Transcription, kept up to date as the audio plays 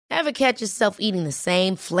Ever catch yourself eating the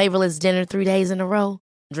same flavorless dinner 3 days in a row?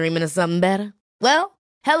 Dreaming of something better? Well,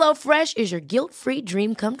 HelloFresh is your guilt-free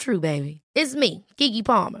dream come true, baby. It's me, Keke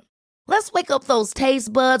Palmer. Let's wake up those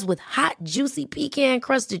taste buds with hot, juicy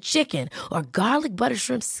pecan-crusted chicken or garlic butter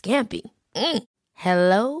shrimp scampi.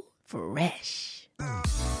 Hello Fresh.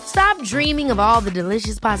 Stop dreaming of all the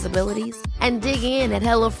delicious possibilities and dig in at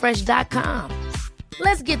HelloFresh.com.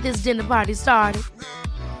 Let's get this dinner party started.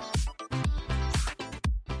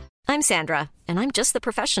 I'm Sandra, and I'm just the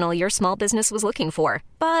professional your small business was looking for.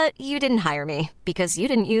 But you didn't hire me because you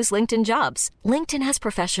didn't use LinkedIn Jobs. LinkedIn has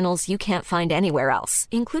professionals you can't find anywhere else,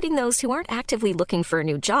 including those who aren't actively looking for a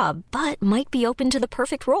new job, but might be open to the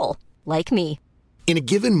perfect role, like me. In a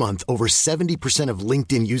given month, over 70% of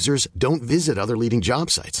LinkedIn users don't visit other leading job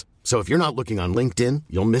sites. So if you're not looking on LinkedIn,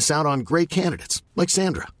 you'll miss out on great candidates like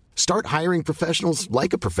Sandra. Start hiring professionals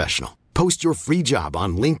like a professional. Post your free job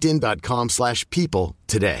on linkedin.com/people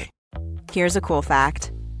today. Here's a cool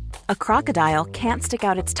fact. A crocodile can't stick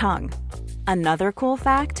out its tongue. Another cool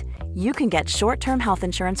fact, you can get short-term health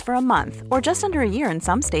insurance for a month or just under a year in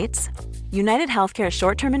some states. United Healthcare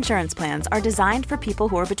short-term insurance plans are designed for people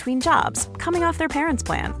who are between jobs, coming off their parents'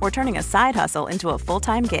 plan, or turning a side hustle into a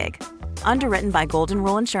full-time gig. Underwritten by Golden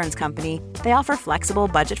Rule Insurance Company, they offer flexible,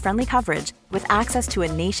 budget-friendly coverage with access to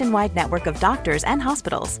a nationwide network of doctors and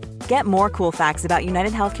hospitals. Get more cool facts about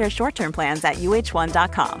United Healthcare short-term plans at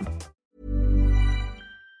uh1.com.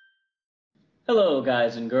 Hello,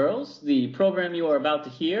 guys and girls. The program you are about to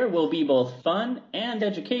hear will be both fun and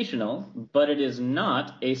educational, but it is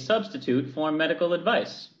not a substitute for medical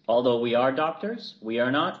advice. Although we are doctors, we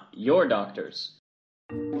are not your doctors.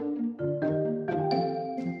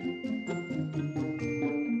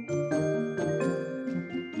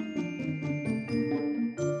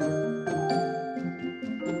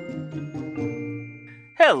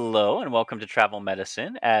 Hello, and welcome to Travel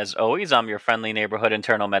Medicine. As always, I'm your friendly neighborhood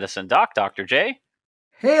internal medicine doc, Dr. J.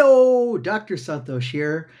 Hey-o, Dr. Santosh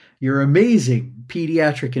here, your amazing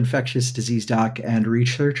pediatric infectious disease doc and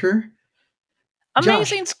researcher.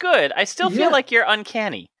 Amazing's good. I still feel like you're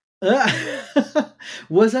uncanny.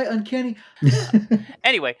 Was I uncanny?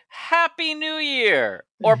 Anyway, Happy New Year!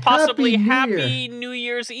 Or possibly Happy New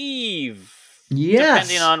Year's Eve. Yes.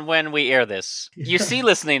 Depending on when we air this. You see,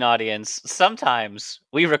 listening audience, sometimes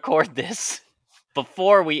we record this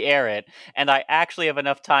before we air it, and I actually have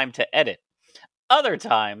enough time to edit. Other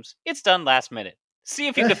times, it's done last minute. See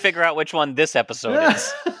if you can figure out which one this episode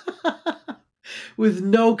is. With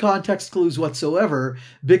no context clues whatsoever,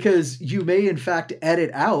 because you may in fact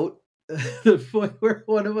edit out the point where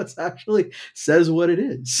one of us actually says what it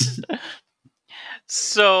is.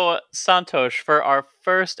 So, Santosh, for our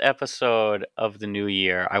first episode of the new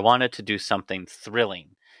year, I wanted to do something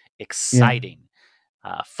thrilling, exciting,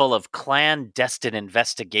 full of clandestine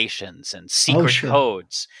investigations and secret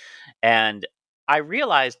codes. And I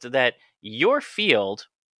realized that your field,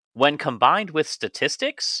 when combined with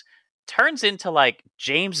statistics, turns into like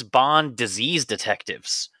James Bond disease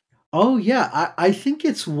detectives. Oh, yeah. I think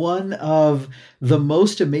it's one of the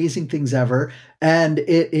most amazing things ever. And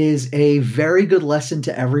it is a very good lesson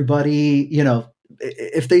to everybody. You know,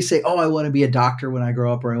 if they say, oh, I want to be a doctor when I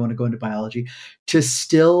grow up, or I want to go into biology, to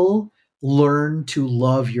still learn to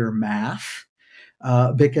love your math,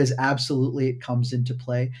 because absolutely it comes into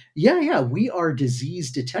play. Yeah. We are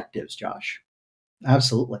disease detectives, Josh.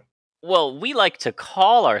 Absolutely. Well, we like to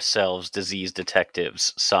call ourselves disease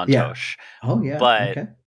detectives, Santosh. Yeah. Oh, yeah. But okay.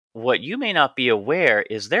 What you may not be aware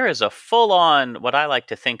is there is a full-on, what I like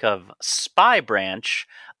to think of, spy branch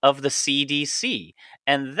of the CDC.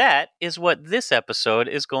 And that is what this episode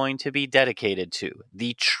is going to be dedicated to.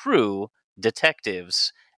 The true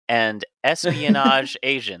detectives and espionage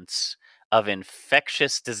agents of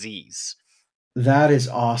infectious disease. That is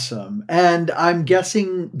awesome. And I'm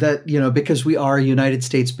guessing that, because we are United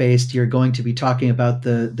States based, you're going to be talking about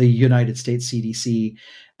the United States CDC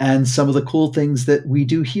and some of the cool things that we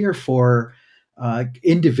do here for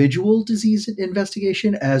individual disease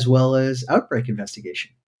investigation as well as outbreak investigation.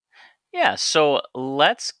 Yeah, so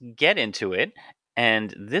let's get into it.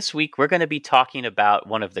 And this week we're going to be talking about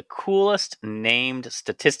one of the coolest named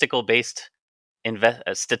statistical-based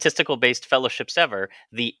fellowships ever,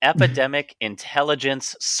 the Epidemic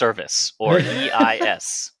Intelligence Service, or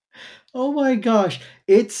EIS. Oh my gosh.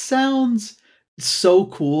 It sounds so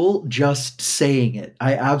cool just saying it.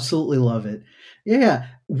 I absolutely love it. Yeah.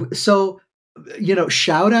 So,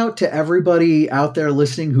 shout out to everybody out there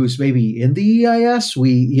listening who's maybe in the EIS.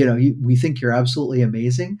 We think you're absolutely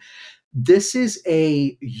amazing. This is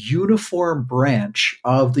a uniform branch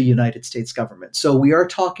of the United States government. So we are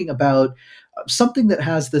talking about something that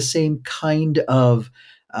has the same kind of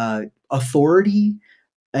authority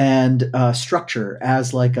and structure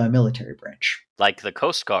as like a military branch. Like the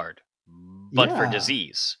Coast Guard, but for Yeah.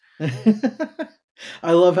 disease.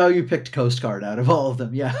 I love how you picked Coast Guard out of all of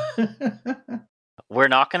them. Yeah. We're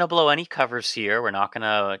not going to blow any covers here. We're not going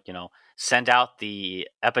to, send out the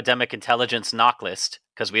epidemic intelligence knock list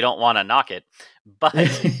because we don't want to knock it. But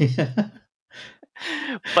Yeah.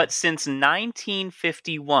 but since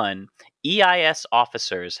 1951, EIS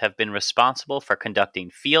officers have been responsible for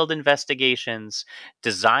conducting field investigations,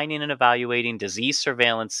 designing and evaluating disease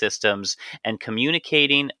surveillance systems, and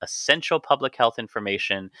communicating essential public health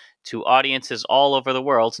information to audiences all over the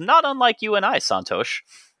world, not unlike you and I, Santosh.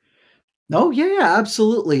 Oh yeah,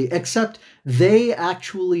 absolutely. Except they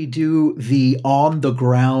actually do the on the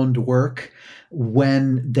ground work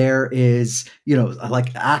when there is,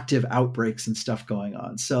 like active outbreaks and stuff going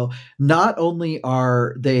on. So not only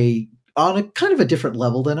are they on a kind of a different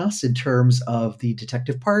level than us in terms of the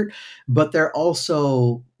detective part, but they're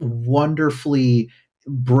also wonderfully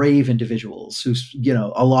brave individuals who's,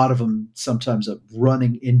 a lot of them sometimes are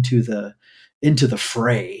running into the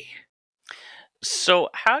fray. So,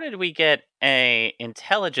 how did we get a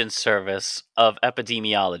intelligence service of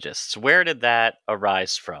epidemiologists? Where did that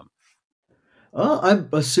arise from? Well, I'm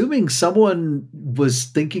assuming someone was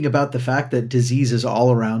thinking about the fact that disease is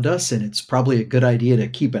all around us, and it's probably a good idea to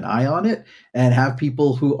keep an eye on it and have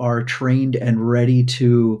people who are trained and ready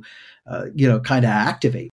to, kind of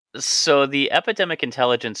activate. So, the Epidemic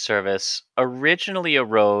Intelligence Service originally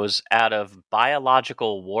arose out of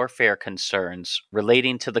biological warfare concerns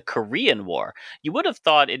relating to the Korean War. You would have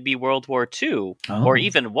thought it'd be World War II or Oh,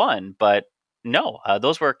 even one, but no,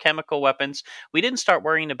 those were chemical weapons. We didn't start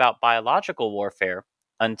worrying about biological warfare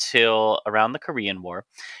until around the Korean War.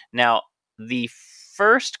 Now, the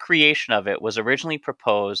first creation of it was originally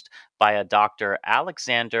proposed by a Dr.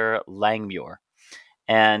 Alexander Langmuir,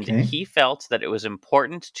 and okay. he felt that it was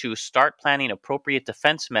important to start planning appropriate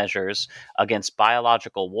defense measures against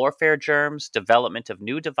biological warfare germs, development of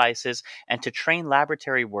new devices, and to train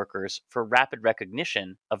laboratory workers for rapid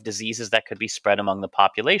recognition of diseases that could be spread among the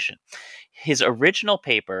population. His original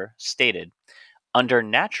paper stated, under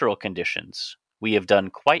natural conditions, we have done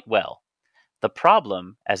quite well. The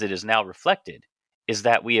problem, as it is now reflected, is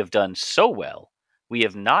that we have done so well, we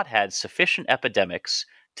have not had sufficient epidemics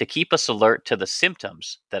to keep us alert to the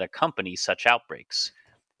symptoms that accompany such outbreaks.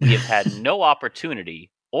 We have had no opportunity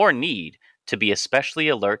or need to be especially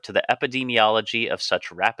alert to the epidemiology of such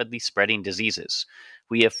rapidly spreading diseases.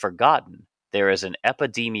 We have forgotten there is an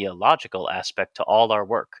epidemiological aspect to all our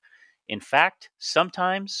work. In fact,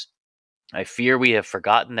 sometimes I fear we have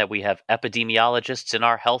forgotten that we have epidemiologists in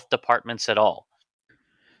our health departments at all.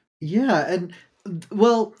 Yeah, and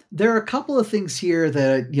well, there are a couple of things here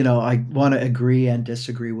that, I want to agree and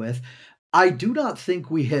disagree with. I do not think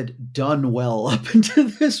we had done well up until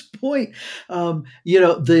this point. The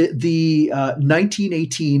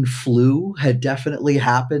 1918 flu had definitely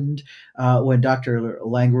happened when Dr.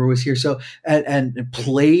 Langer was here. So and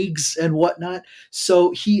plagues and whatnot.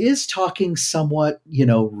 So he is talking somewhat,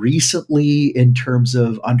 recently in terms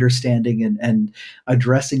of understanding and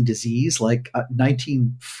addressing disease, like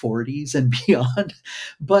 1940s and beyond.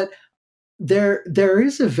 But there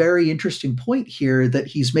is a very interesting point here that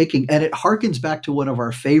he's making, and it harkens back to one of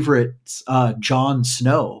our favorites, Jon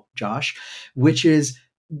Snow, Josh, which is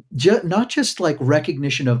not just like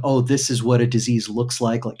recognition of, oh, this is what a disease looks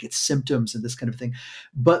like its symptoms and this kind of thing,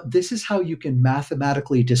 but this is how you can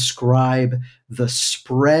mathematically describe the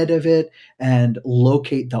spread of it and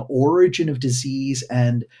locate the origin of disease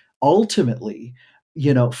and ultimately,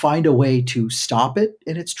 find a way to stop it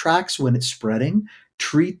in its tracks when it's spreading,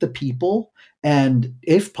 treat the people, and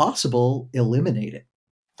if possible, eliminate it.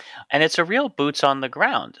 And it's a real boots on the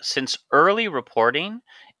ground, since early reporting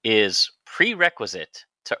is prerequisite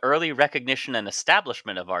to early recognition and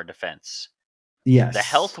establishment of our defense. The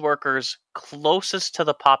health Yes. workers closest to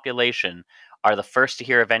the population are the first to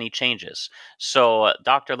hear of any changes. So,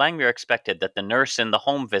 Dr. Langmuir expected that the nurse in the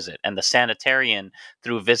home visit and the sanitarian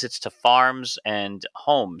through visits to farms and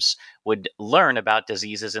homes would learn about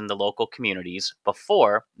diseases in the local communities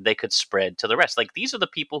before they could spread to the rest. Like, these are the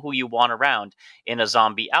people who you want around in a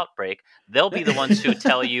zombie outbreak. They'll be the ones who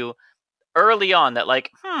tell you early on that,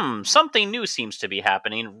 like, something new seems to be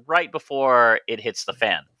happening right before it hits the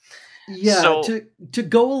fan. Yeah, So, to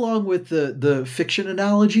go along with the fiction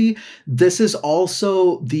analogy, this is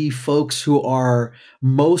also the folks who are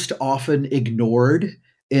most often ignored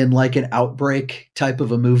in like an outbreak type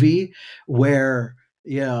of a movie where,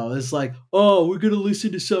 it's like, oh, we're gonna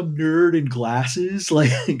listen to some nerd in glasses.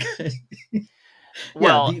 Like Yeah,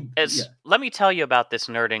 Well, let me tell you about this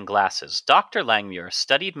nerd in glasses. Dr. Langmuir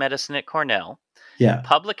studied medicine at Cornell, yeah.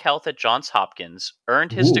 public health at Johns Hopkins,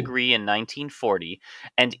 earned his Ooh, degree in 1940,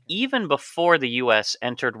 and even before the U.S.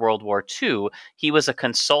 entered World War II, he was a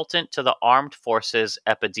consultant to the Armed Forces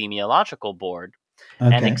Epidemiological Board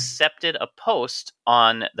and okay, accepted a post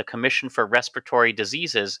on the Commission for Respiratory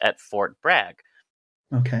Diseases at Fort Bragg.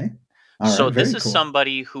 okay. All So, right, this very is cool.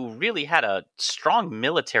 somebody who really had a strong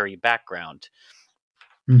military background.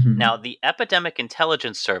 Now, Hmm. the Epidemic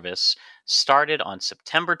Intelligence Service started on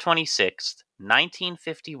September 26th,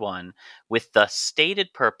 1951, with the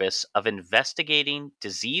stated purpose of investigating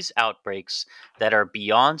disease outbreaks that are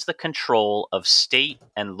beyond the control of state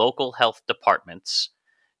and local health departments,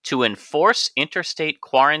 to enforce interstate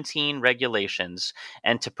quarantine regulations,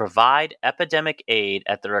 and to provide epidemic aid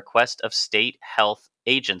at the request of state health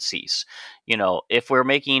agencies. If we're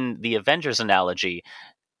making the Avengers analogy,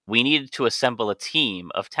 we needed to assemble a team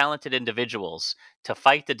of talented individuals to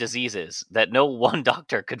fight the diseases that no one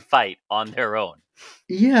doctor could fight on their own.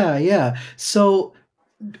 Yeah, yeah. So,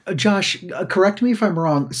 Josh, correct me if I'm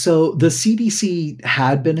wrong. So, the CDC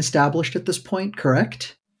had been established at this point,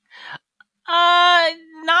 correct? Uh,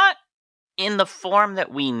 Not in the form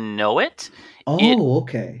that we know it. It Oh,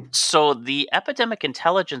 okay. So the Epidemic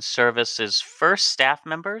Intelligence Service's first staff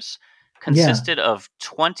members Yeah. consisted of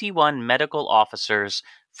 21 medical officers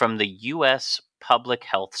from the U.S. Public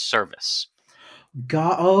Health Service.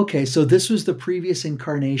 Okay. So this was the previous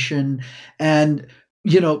incarnation. And,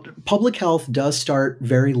 public health does start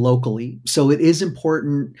very locally. So it is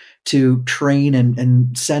important to train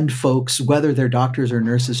and send folks, whether they're doctors or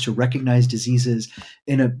nurses, to recognize diseases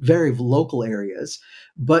in a very local areas.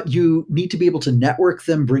 But you need to be able to network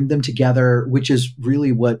them, bring them together, which is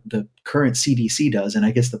really what the current CDC does, and I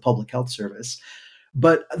guess the Public Health Service.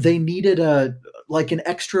 But they needed an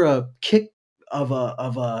extra kick of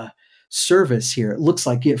a service here. It looks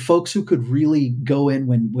like folks who could really go in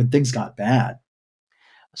when things got bad.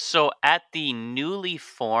 So at the newly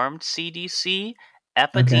formed CDC,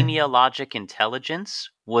 Okay. epidemiologic intelligence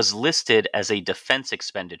was listed as a defense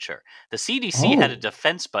expenditure. The CDC had a Oh,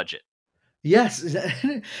 defense budget. yes.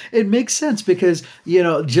 It makes sense because,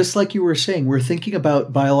 just like you were saying, we're thinking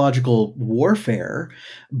about biological warfare,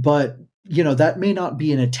 but that may not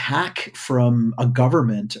be an attack from a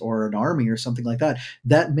government or an army or something like that.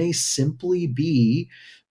 That may simply be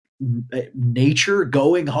nature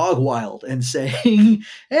going hog wild and saying,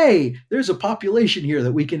 hey, there's a population here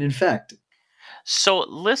that we can infect. So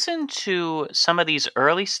listen to some of these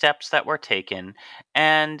early steps that were taken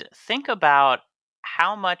and think about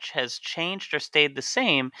how much has changed or stayed the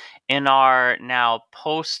same in our now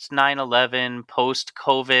post 9/11, post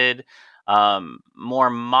COVID, more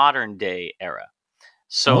modern day era.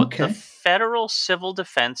 So the Okay. Federal Civil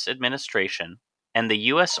Defense Administration and the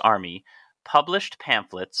U.S. Army published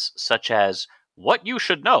pamphlets such as What You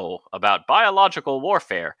Should Know About Biological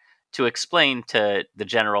Warfare to explain to the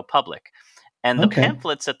general public. And the Okay.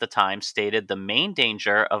 pamphlets at the time stated the main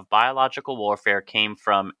danger of biological warfare came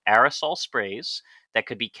from aerosol sprays that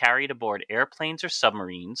could be carried aboard airplanes or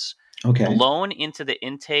submarines, Okay. blown into the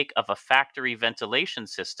intake of a factory ventilation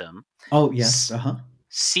system. Oh, yes. S- Uh-huh.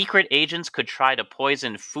 Secret agents could try to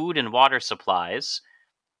poison food and water supplies.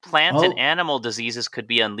 Plant and Oh. animal diseases could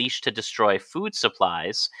be unleashed to destroy food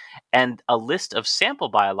supplies. And a list of sample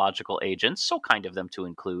biological agents, so kind of them to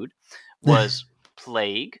include, was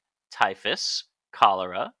plague, typhus,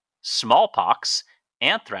 cholera, smallpox,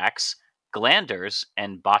 anthrax, glanders,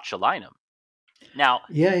 and botulinum. Now,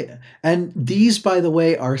 Yeah, yeah. And these, by the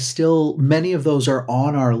way, are still, many of those are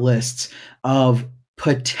on our lists of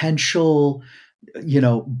potential,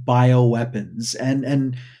 bioweapons.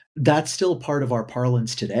 And that's still part of our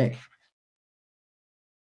parlance today.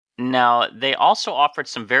 they also offered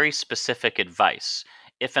some very specific advice.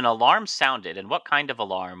 If an alarm sounded, and what kind of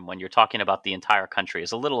alarm when you're talking about the entire country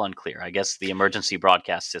is a little unclear. I guess the emergency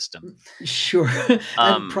broadcast system. Sure. And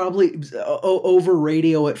Um, probably over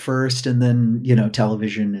radio at first and then,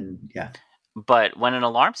 television and yeah. but when an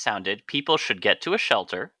alarm sounded, people should get to a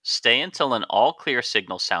shelter, stay until an all clear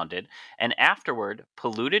signal sounded, and afterward,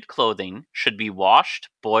 polluted clothing should be washed,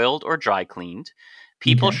 boiled, or dry cleaned.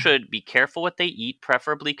 People Okay. should be careful what they eat,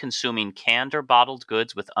 preferably consuming canned or bottled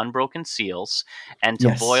goods with unbroken seals, and to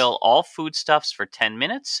Yes. boil all foodstuffs for 10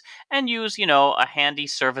 minutes and use, a handy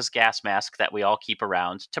service gas mask that we all keep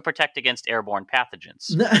around to protect against airborne pathogens.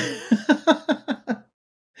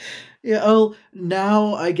 Yeah, oh,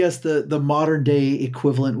 now I guess the modern day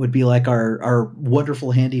equivalent would be like our wonderful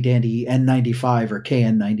handy dandy N95 or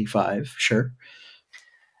KN95. Sure.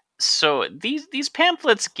 So these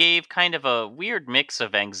pamphlets gave kind of a weird mix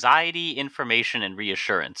of anxiety, information, and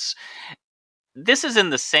reassurance. This is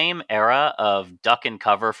in the same era of duck and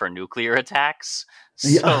cover for nuclear attacks.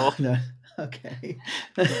 Yeah. So Okay.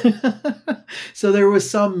 So there was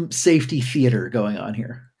some safety theater going on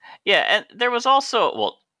here. yeah, and there was also,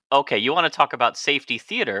 well, okay, you want to talk about safety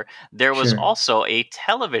theater? There was Sure. also a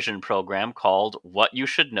television program called What You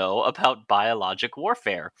Should Know About Biologic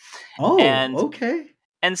Warfare. Oh, And okay.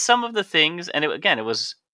 some of the things, and again, it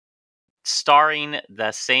was starring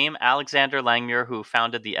the same Alexander Langmuir who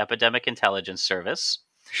founded the Epidemic Intelligence Service.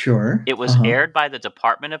 Sure. It was Uh-huh. aired by the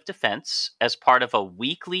Department of Defense as part of a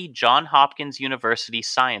weekly Johns Hopkins University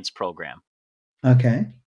science program. Okay.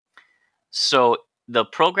 So the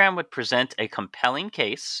program would present a compelling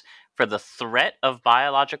case for the threat of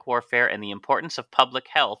biologic warfare and the importance of public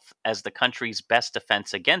health as the country's best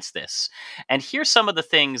defense against this. And here's some of the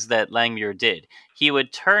things that Langmuir did. He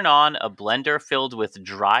would turn on a blender filled with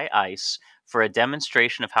dry ice for a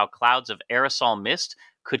demonstration of how clouds of aerosol mist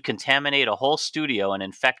could contaminate a whole studio and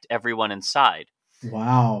infect everyone inside.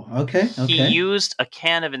 Wow. Okay. He Okay. used a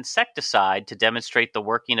can of insecticide to demonstrate the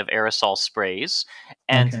working of aerosol sprays.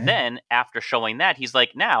 And Okay. then, after showing that, he's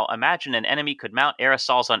like, now imagine an enemy could mount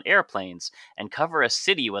aerosols on airplanes and cover a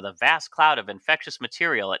city with a vast cloud of infectious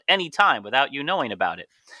material at any time without you knowing about it.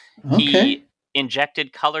 Okay. He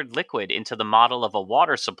injected colored liquid into the model of a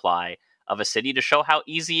water supply of a city to show how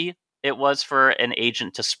easy it was for an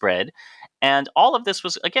agent to spread. And all of this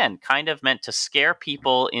was, again, kind of meant to scare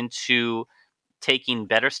people into taking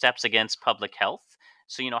better steps against public health.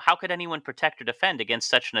 So, how could anyone protect or defend against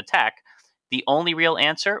such an attack? The only real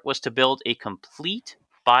answer was to build a complete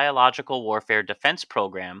biological warfare defense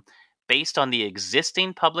program based on the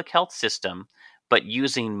existing public health system, but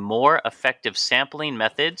using more effective sampling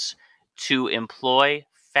methods to employ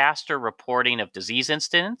faster reporting of disease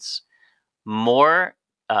incidents, more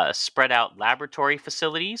spread out laboratory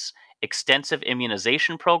facilities, extensive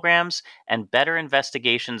immunization programs, and better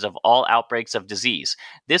investigations of all outbreaks of disease.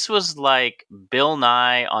 This was like Bill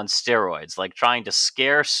Nye on steroids, like trying to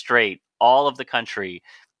scare straight all of the country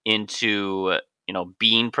into,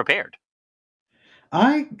 being prepared.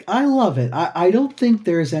 I love it. I don't think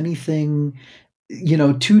there's anything,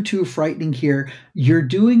 too frightening here. You're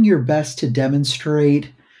doing your best to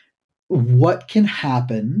demonstrate what can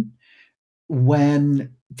happen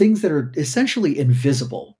when things that are essentially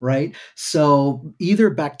invisible, right? So either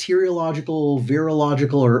bacteriological,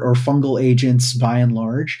 virological, or fungal agents by and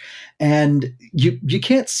large, and you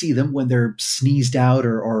can't see them when they're sneezed out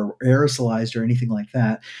or aerosolized or anything like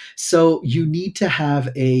that. So you need to have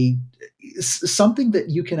something that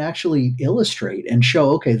you can actually illustrate and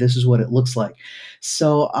show, okay, this is what it looks like.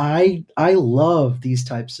 So I love these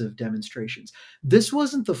types of demonstrations. This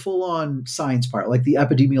wasn't the full-on science part, like the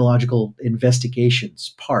epidemiological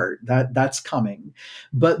investigations part. That's coming.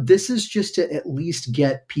 But this is just to at least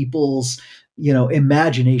get people's,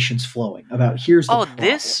 imaginations flowing about here's the Oh,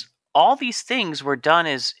 problem. all these things were done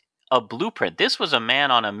as a blueprint. This was a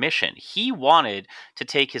man on a mission. He wanted to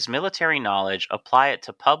take his military knowledge, apply it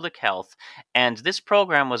to public health, and this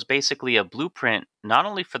program was basically a blueprint not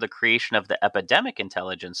only for the creation of the Epidemic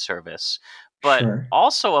Intelligence Service, but Sure.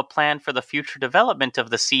 also a plan for the future development of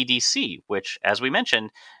the CDC, which, as we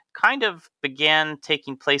mentioned, kind of began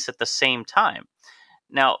taking place at the same time.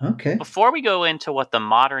 Now, Okay. before we go into what the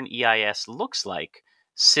modern EIS looks like,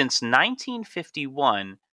 since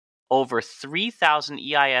 1951, over 3,000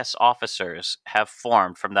 EIS officers have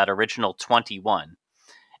formed from that original 21,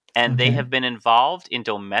 and they Okay. have been involved in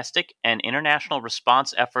domestic and international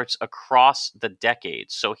response efforts across the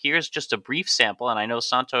decades. So here's just a brief sample, and I know,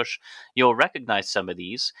 Santosh, you'll recognize some of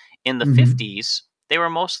these. In the Hmm. 50s, they were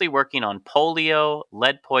mostly working on polio,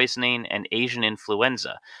 lead poisoning, and Asian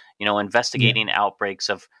influenza, Yeah. investigating outbreaks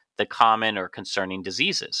of the common or concerning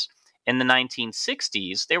diseases. In the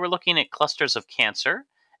 1960s, they were looking at clusters of cancer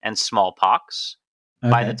and smallpox.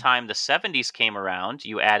 By the Okay. time the 70s came around,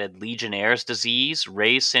 you added Legionnaire's disease,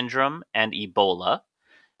 Ray's syndrome, and Ebola.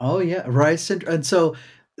 Oh yeah, Reye syndrome. And so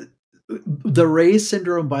the Reye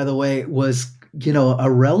syndrome, by the way, was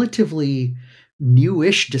a relatively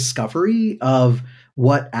newish discovery of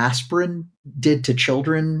what aspirin did to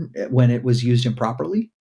children when it was used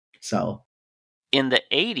improperly. So In the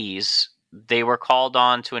 80s, they were called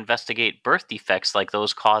on to investigate birth defects like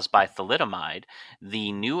those caused by thalidomide,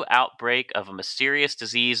 the new outbreak of a mysterious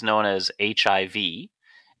disease known as HIV, oh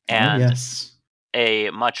and yes.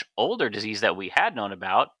 a much older disease that we had known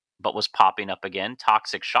about but was popping up again,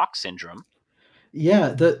 toxic shock syndrome. Yeah,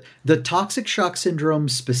 the toxic shock syndrome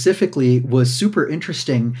specifically was super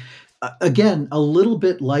interesting. Again, a little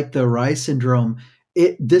bit like the Reye syndrome.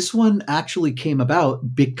 This one actually came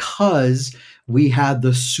about because we had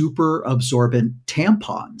the super absorbent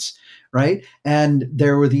tampons, right? And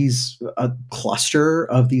there were these a cluster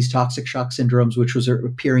of these toxic shock syndromes, which was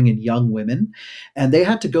appearing in young women, and they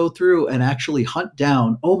had to go through and actually hunt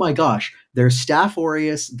down. Oh my gosh, there's Staph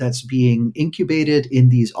aureus that's being incubated in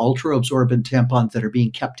these ultra absorbent tampons that are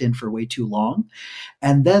being kept in for way too long,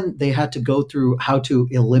 and then they had to go through how to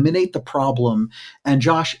eliminate the problem. And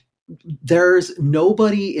Josh, there's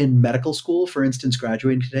nobody in medical school, for instance,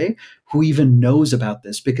 graduating today, who even knows about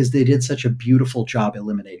this because they did such a beautiful job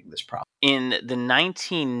eliminating this problem. In the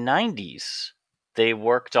 1990s, they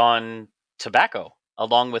worked on tobacco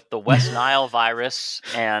along with the West Nile virus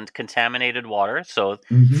and contaminated water. So,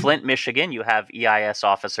 Mm-hmm. Flint, Michigan, you have EIS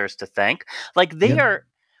officers to thank. Like, they Yep. are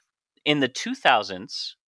in the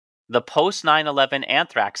 2000s, the post 9/11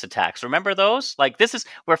 anthrax attacks. Remember those? Like,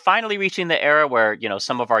 we're finally reaching the era where,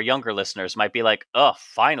 some of our younger listeners might be like, oh,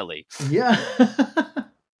 finally. Yeah.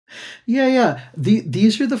 Yeah.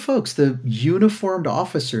 These are the folks, the uniformed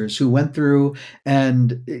officers who went through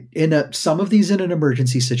and some of these in an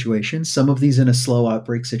emergency situation, some of these in a slow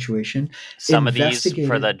outbreak situation, Some of these for the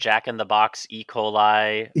investigated. Jack in the Box E.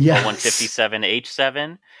 coli Yes.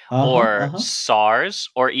 0157H7 Uh-huh. or Uh-huh. SARS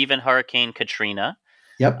or even Hurricane Katrina.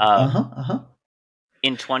 Yep. Uh, Uh-huh. Uh-huh.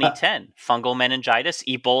 in Uh, 2010, fungal meningitis,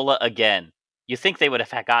 Ebola again. You think they would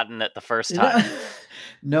have gotten it the first time.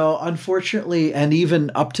 no, no, unfortunately, and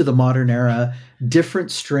even up to the modern era,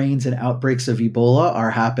 different strains and outbreaks of Ebola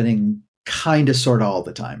are happening kind of sort of all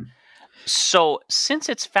the time. So, since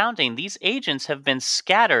its founding, these agents have been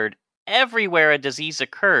scattered everywhere a disease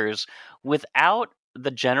occurs without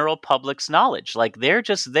the general public's knowledge. Like, they're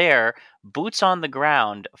just there, boots on the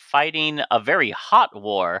ground, fighting a very hot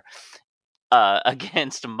war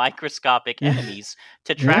against microscopic enemies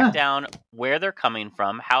to track Yeah. down where they're coming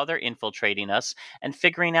from, how they're infiltrating us, and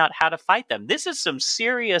figuring out how to fight them. This is some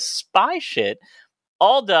serious spy shit,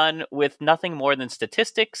 all done with nothing more than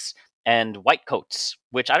statistics and white coats,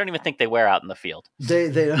 which I don't even think they wear out in the field. They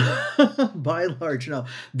by and large, no,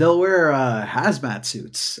 they'll wear hazmat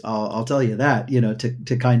suits. I'll tell you that,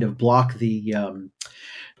 to kind of block the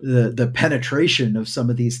penetration of some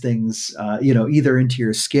of these things, either into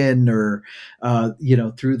your skin or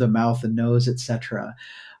through the mouth and nose, etc.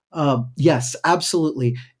 Yes,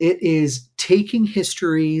 absolutely. It is taking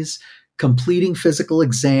histories, completing physical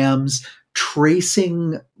exams,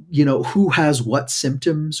 tracing, who has what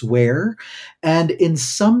symptoms where. And in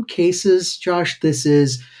some cases, Josh, this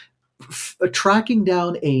is tracking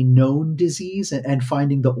down a known disease and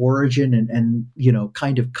finding the origin and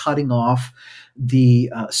kind of cutting off the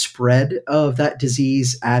spread of that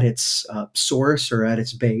disease at its source or at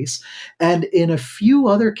its base. And in a few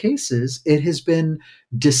other cases, it has been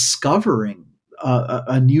discovering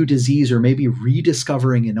a new disease or maybe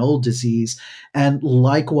rediscovering an old disease, and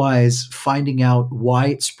likewise finding out why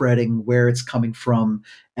it's spreading, where it's coming from,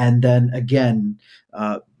 and then again,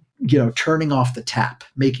 turning off the tap,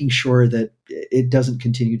 making sure that it doesn't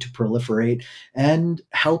continue to proliferate, and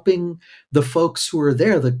helping the folks who are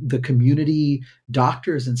there, the community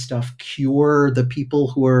doctors and stuff, cure the people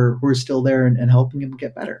who are still there, and helping them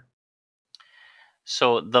get better.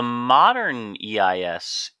 So the modern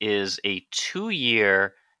EIS is a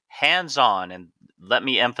 2-year hands-on, and let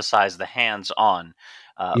me emphasize the hands-on,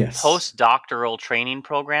 Yes. postdoctoral training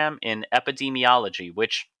program in epidemiology,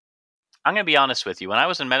 which I'm going to be honest with you, when I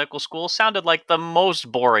was in medical school, sounded like the most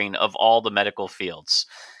boring of all the medical fields.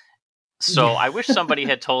 So I wish somebody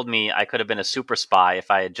had told me I could have been a super spy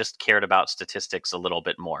if I had just cared about statistics a little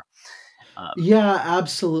bit more. Um, Yeah,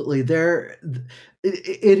 absolutely.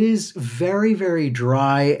 It is very, very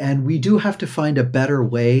dry, and we do have to find a better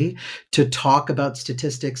way to talk about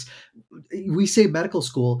statistics. We say medical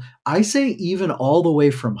school. I say even all the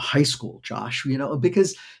way from high school, Josh.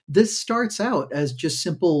 Because this starts out as just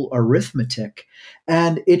simple arithmetic,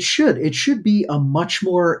 and it should be a much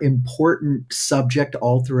more important subject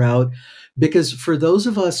all throughout. Because for those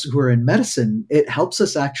of us who are in medicine, it helps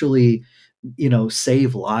us actually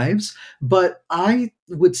save lives. But I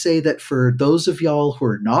would say that for those of y'all who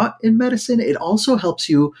are not in medicine, it also helps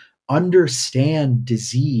you understand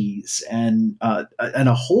disease and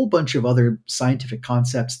a whole bunch of other scientific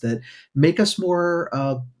concepts that make us more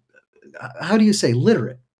how do you say,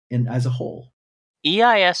 literate in as a whole.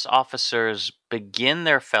 EIS officers begin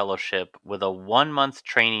their fellowship with a 1-month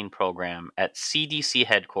training program at CDC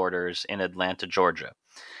headquarters in Atlanta, Georgia.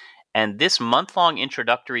 And this month-long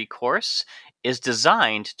introductory course is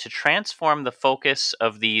designed to transform the focus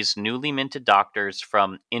of these newly minted doctors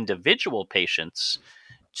from individual patients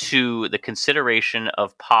to the consideration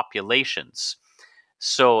of populations.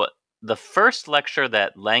 So the first lecture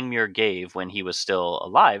that Langmuir gave when he was still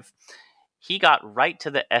alive, he got right to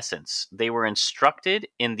the essence. They were instructed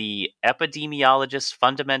in the epidemiologist's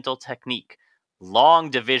fundamental technique, long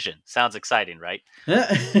division. Sounds exciting, right?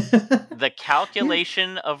 The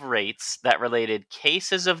calculation of rates that related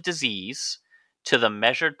cases of disease to the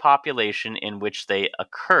measured population in which they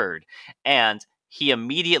occurred. And he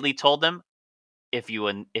immediately told them, if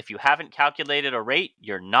you haven't calculated a rate,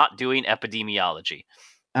 you're not doing epidemiology.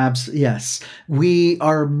 Yes. We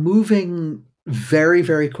are moving very,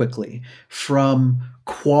 very quickly from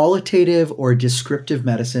qualitative or descriptive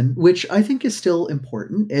medicine, which I think is still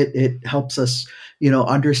important. It helps us,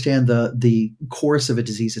 understand the course of a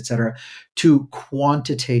disease, et cetera, to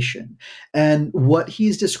quantitation. And what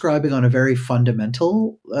he's describing on a very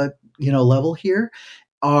fundamental, level here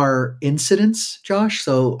are incidents, Josh.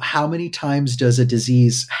 So, how many times does a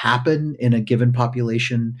disease happen in a given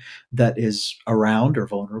population that is around or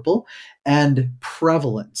vulnerable? And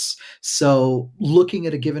prevalence. So, looking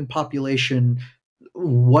at a given population,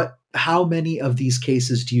 how many of these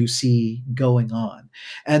cases do you see going on?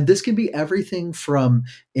 And this can be everything from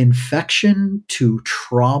infection to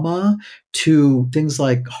trauma to things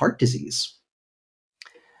like heart disease.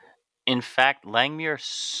 In fact, Langmuir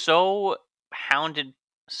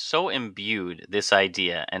so imbued this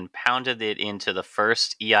idea and pounded it into the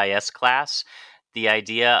first EIS class, the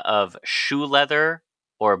idea of shoe leather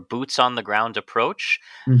or boots on the ground approach,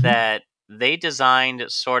 that they designed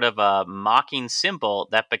sort of a mocking symbol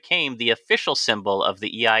that became the official symbol of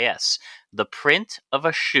the EIS, the print of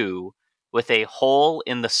a shoe with a hole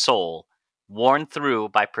in the sole worn through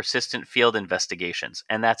by persistent field investigations.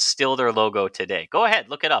 And that's still their logo today. Go ahead,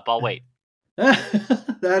 look it up. I'll wait.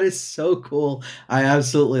 That is so cool. I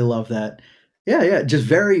absolutely love that. Yeah. Just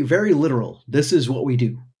very, very literal. This is what we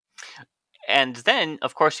do. And then,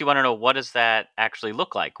 of course, you want to know, what does that actually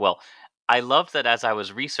look like? Well, I love that as I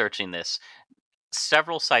was researching this,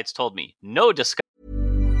 several sites told me no discussion.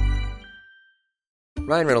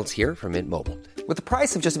 Ryan Reynolds here from Mint Mobile. With the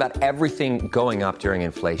price of just about everything going up during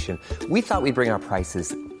inflation, we thought we'd bring our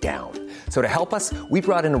prices down. So to help us, we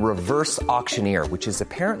brought in a reverse auctioneer, which is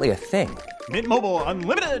apparently a thing. Mint Mobile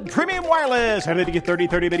Unlimited Premium Wireless. How to get 30,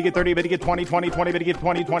 30, bit to get 30, bit to get 20, 20, 20, bit to get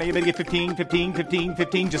 20, 20, bit to get 15, 15, 15,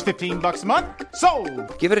 15, just $15 a month?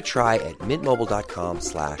 Sold! Give it a try at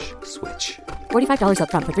mintmobile.com/switch. $45 up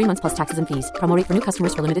front for 3 months plus taxes and fees. Promo rate for new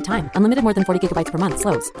customers for limited time. Unlimited more than 40 gigabytes per month.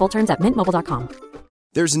 Slows full terms at mintmobile.com.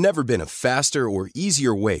 There's never been a faster or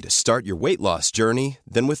easier way to start your weight loss journey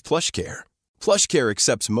than with PlushCare. PlushCare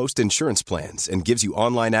accepts most insurance plans and gives you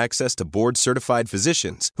online access to board-certified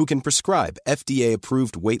physicians who can prescribe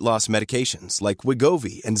FDA-approved weight loss medications like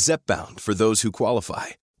Wegovy and Zepbound for those who qualify.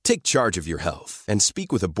 Take charge of your health and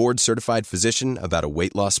speak with a board-certified physician about a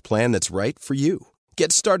weight loss plan that's right for you.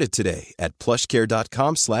 Get started today at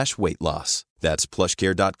plushcare.com/weight-loss. That's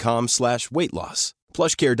plushcare.com/weight-loss.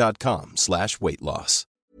 plushcare.com/weight-loss.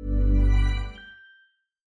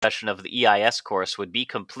 Session of the EIS course would be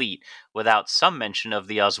complete without some mention of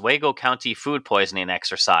the Oswego County food poisoning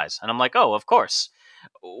exercise. And I'm like, oh, of course.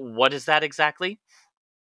 What is that exactly?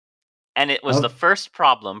 And it was the first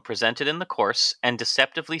problem presented in the course, and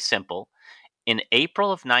deceptively simple. In April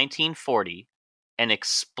of 1940, an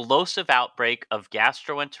explosive outbreak of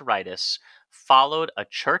gastroenteritis followed a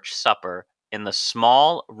church supper in the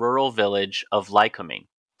small rural village of Lycoming.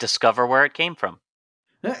 Discover where it came from.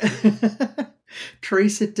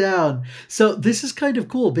 Trace it down. So this is kind of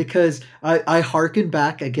cool because I hearken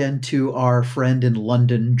back again to our friend in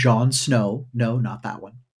London, John Snow. No, not that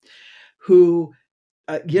one. Who,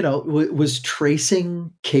 was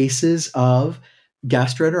tracing cases of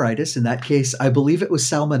gastroenteritis. In that case, I believe it was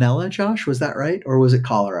salmonella, Josh. Was that right? Or was it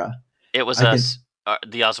cholera? It was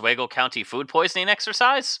the Oswego County food poisoning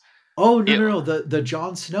exercise? Oh, no. The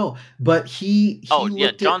John Snow. But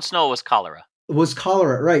John Snow was cholera. Was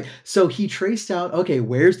cholera, right. So he traced out, okay,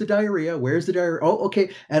 where's the diarrhea? Oh,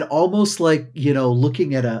 okay. And almost like,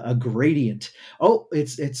 looking at a gradient. Oh,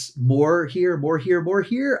 it's more here, more here, more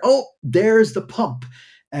here. Oh, there's the pump.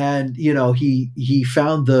 And, he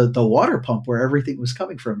found the water pump where everything was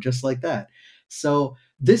coming from, just like that. So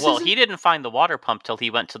he didn't find the water pump till he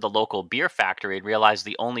went to the local beer factory and realized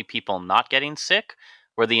the only people not getting sick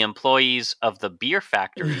were the employees of the beer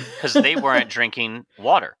factory because they weren't drinking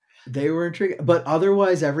water. They were intrigued, but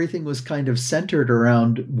otherwise everything was kind of centered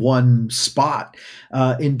around one spot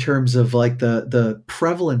in terms of like the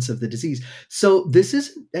prevalence of the disease. So this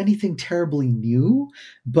isn't anything terribly new,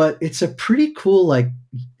 but it's a pretty cool, like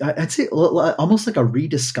I'd say almost like a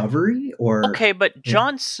rediscovery or. Okay, but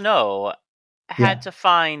John Snow had to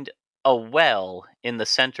find a well in the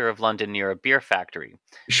center of London near a beer factory.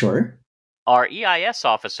 Sure. Our EIS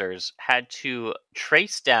officers had to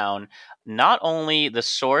trace down not only the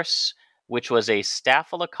source, which was a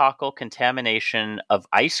staphylococcal contamination of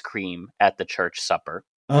ice cream at the church supper,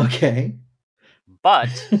 Okay. but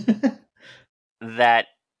that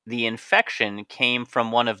the infection came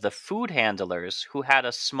from one of the food handlers who had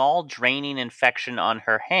a small draining infection on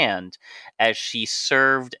her hand as she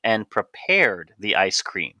served and prepared the ice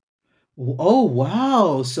cream. Oh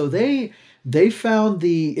wow. So they found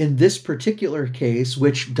the in this particular case,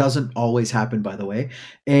 which doesn't always happen by the way,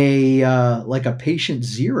 a like a patient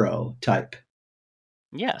zero type.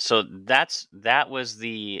 Yeah, so that was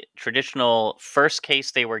the traditional first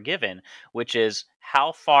case they were given, which is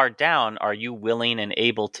how far down are you willing and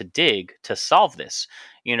able to dig to solve this?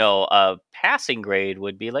 A passing grade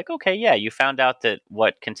would be like, okay, yeah, you found out that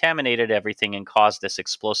what contaminated everything and caused this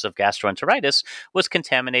explosive gastroenteritis was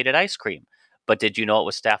contaminated ice cream. But did you know it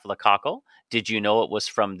was staphylococcal? Did you know it was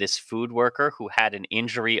from this food worker who had an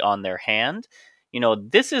injury on their hand?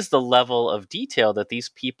 This is the level of detail that these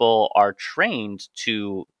people are trained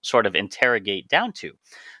to sort of interrogate down to.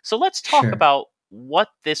 So let's talk Sure. about what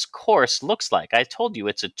this course looks like. I told you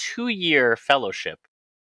it's a 2-year fellowship.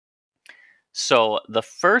 So the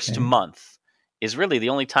first Okay. month is really the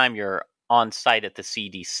only time you're on site at the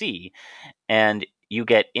CDC, and you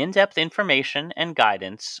get in depth information and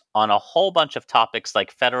guidance on a whole bunch of topics like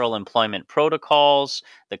federal employment protocols,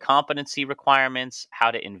 the competency requirements, how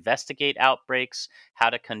to investigate outbreaks, how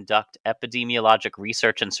to conduct epidemiologic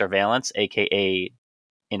research and surveillance, aka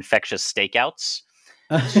infectious stakeouts,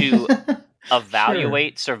 to Sure.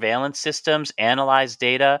 evaluate surveillance systems, analyze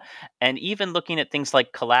data, and even looking at things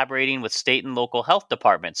like collaborating with state and local health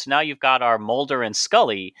departments. Now you've got our Mulder and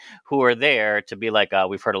Scully who are there to be like,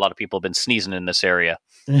 we've heard a lot of people have been sneezing in this area.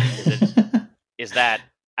 Is it is that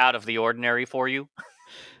out of the ordinary for you?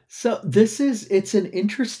 So it's an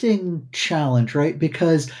interesting challenge, right?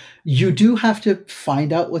 Because you do have to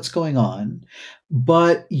find out what's going on,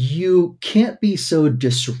 but you can't be so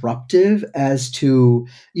disruptive as to,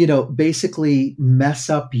 basically mess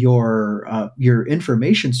up your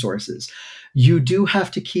information sources. You do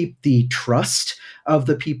have to keep the trust of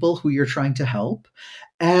the people who you're trying to help.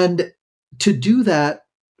 And to do that,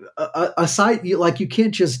 aside, like you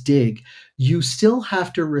can't just dig, you still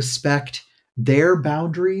have to respect their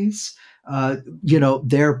boundaries,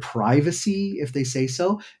 their privacy if they say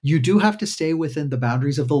so. You do have to stay within the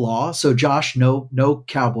boundaries of the law. So Josh, no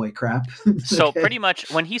cowboy crap. So Okay. pretty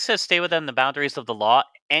much when he says stay within the boundaries of the law,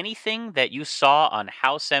 anything that you saw on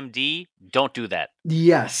House MD, don't do that.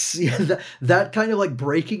 Yes, yeah, that kind of like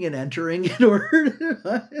breaking and entering in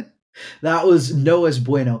order that was Noah's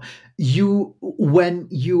bueno. When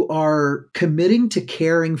you are committing to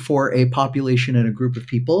caring for a population and a group of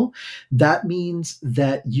people, that means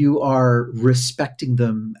that you are respecting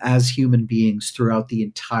them as human beings throughout the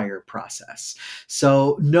entire process.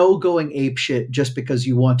 So no going apeshit just because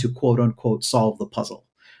you want to quote unquote solve the puzzle.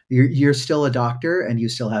 You're still a doctor and you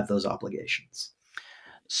still have those obligations.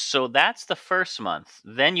 So that's the first month.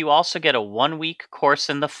 Then you also get a 1 week course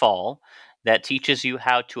in the fall that teaches you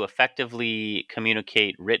how to effectively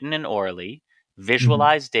communicate written and orally, Mhm.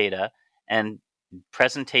 visualize data, and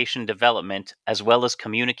presentation development, as well as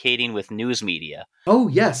communicating with news media. Oh,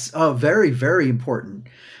 yes. Very, very important.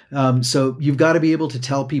 So you've got to be able to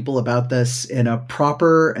tell people about this in a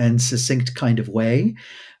proper and succinct kind of way.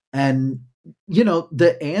 And,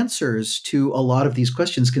 the answers to a lot of these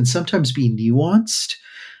questions can sometimes be nuanced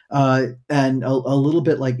and a little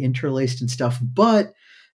bit like interlaced and stuff. But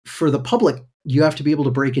for the public, you have to be able to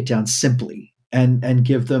break it down simply and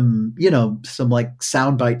give them, some like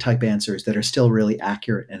soundbite type answers that are still really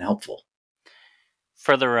accurate and helpful.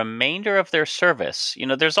 For the remainder of their service,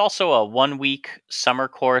 there's also a 1 week summer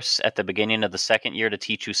course at the beginning of the second year to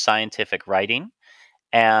teach you scientific writing,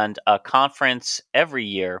 and a conference every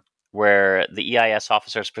year where the EIS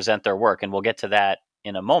officers present their work. And we'll get to that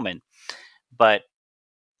in a moment. But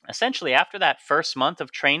essentially, after that first month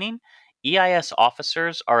of training, EIS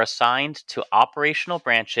officers are assigned to operational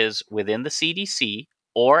branches within the CDC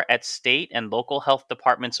or at state and local health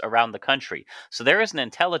departments around the country. So there is an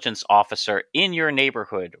intelligence officer in your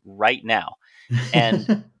neighborhood right now.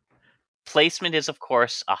 And placement is, of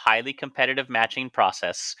course, a highly competitive matching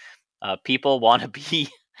process. People want to be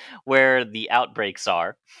where the outbreaks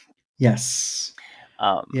are. Yes.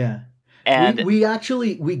 Um, Yeah. We and we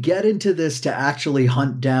actually we get into this to actually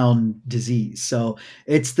hunt down disease. So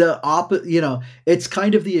it's it's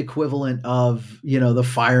kind of the equivalent of, the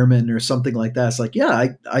fireman or something like that. It's like, yeah,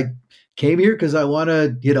 I came here because I want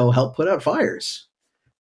to, help put out fires.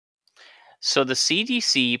 So the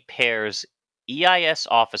CDC pairs EIS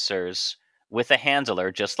officers with a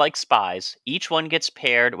handler, just like spies. Each one gets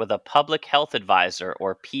paired with a public health advisor,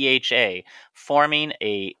 or PHA, forming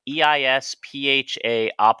a EIS PHA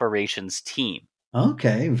operations team.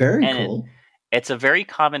 Okay, very And cool. it's a very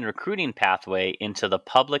common recruiting pathway into the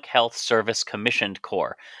Public Health Service Commissioned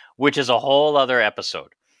Corps, which is a whole other episode.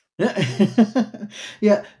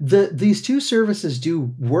 Yeah, these two services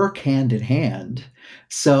do work hand in hand,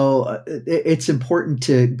 so it's important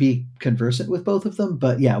to be conversant with both of them.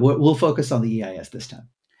 But yeah, we'll focus on the EIS this time.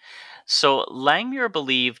 So Langmuir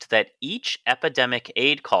believed that each epidemic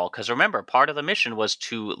aid call, because remember, part of the mission was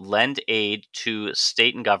to lend aid to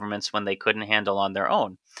state and governments when they couldn't handle on their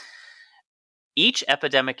own. Each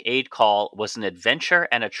epidemic aid call was an adventure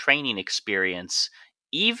and a training experience,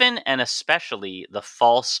 even and especially the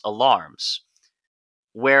false alarms.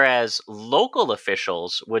 Whereas local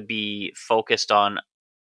officials would be focused on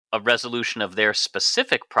a resolution of their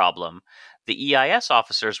specific problem, the EIS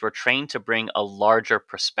officers were trained to bring a larger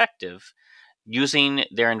perspective, using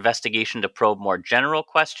their investigation to probe more general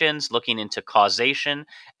questions, looking into causation,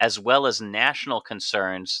 as well as national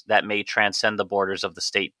concerns that may transcend the borders of the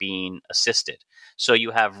state being assisted. So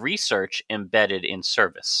you have research embedded in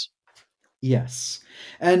service. Yes.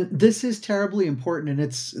 And this is terribly important. And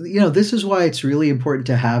this is why it's really important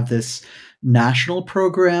to have this national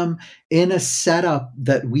program in a setup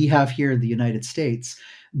that we have here in the United States.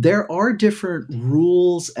 There are different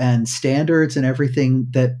rules and standards and everything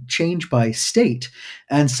that change by state.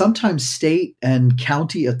 And sometimes state and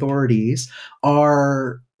county authorities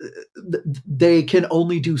are they can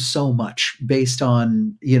only do so much based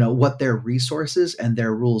on what their resources and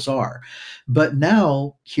their rules are. But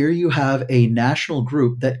now here you have a national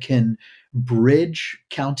group that can bridge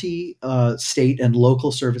county, state, and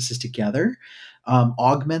local services together,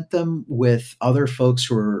 augment them with other folks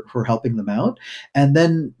who are helping them out, and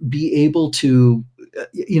then be able to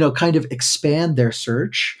kind of expand their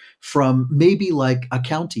search from maybe like a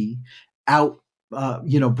county out,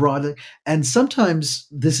 broadly. And sometimes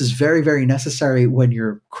this is very, very necessary when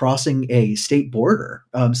you're crossing a state border,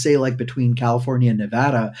 say like between California and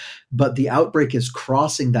Nevada, but the outbreak is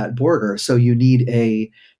crossing that border. So you need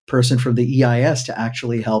a person from the EIS to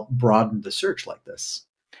actually help broaden the search like this.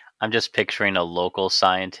 I'm just picturing a local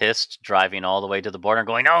scientist driving all the way to the border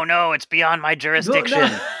going, oh no, it's beyond my No,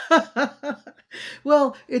 jurisdiction. no.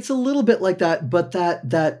 Well, it's a little bit like that, but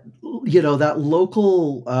that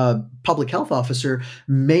local public health officer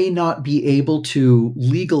may not be able to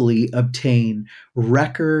legally obtain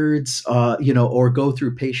records, or go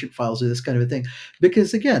through patient files or this kind of a thing,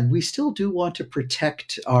 because again, we still do want to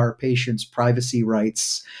protect our patients' privacy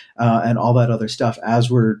rights and all that other stuff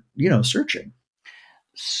as we're searching.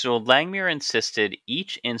 So Langmuir insisted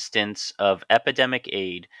each instance of epidemic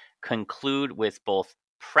aid conclude with both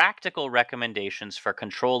practical recommendations for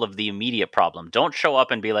control of the immediate problem. Don't show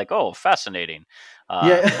up and be like, oh, fascinating.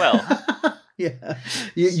 Yeah. Well, Yeah.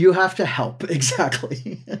 You have to help.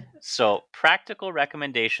 Exactly. so practical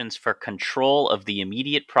recommendations for control of the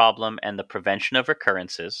immediate problem and the prevention of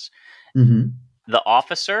recurrences. Hmm. The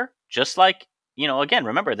officer, just like, again,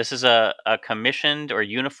 remember, this is a commissioned or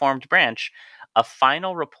uniformed branch. A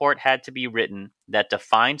final report had to be written that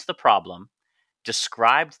defines the problem,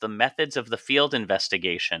 described the methods of the field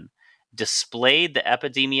investigation, displayed the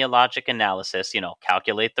epidemiologic analysis,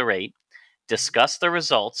 calculate the rate, discussed the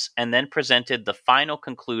results, and then presented the final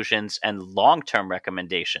conclusions and long term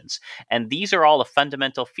recommendations. And these are all a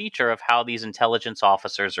fundamental feature of how these intelligence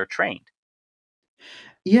officers are trained.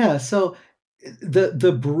 Yeah, so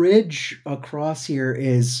the bridge across here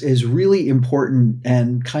is really important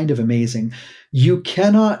and kind of amazing. You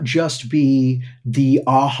cannot just be the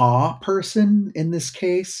aha person in this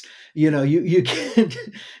case. You can't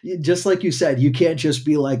just like you said, you can't just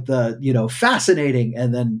be like the fascinating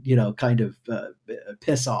and then kind of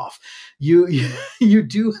piss off. You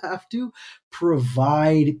do have to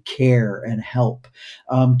provide care and help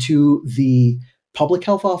to the public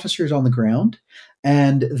health officers on the ground,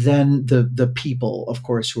 and then the people, of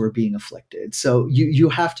course, who are being afflicted. So you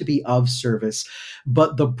have to be of service.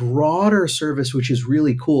 But the broader service, which is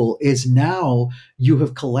really cool, is now you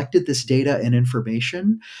have collected this data and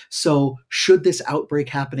information. So should this outbreak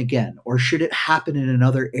happen again, or should it happen in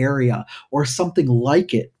another area, or something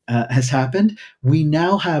like it has happened, we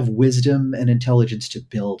now have wisdom and intelligence to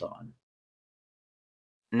build on.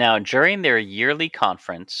 Now, during their yearly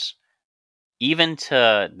conference, even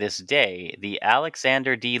to this day, the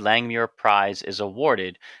Alexander D. Langmuir Prize is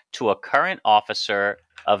awarded to a current officer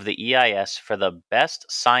of the EIS for the best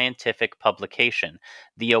scientific publication.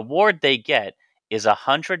 The award they get is a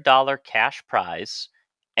 $100 cash prize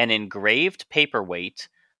an engraved paperweight,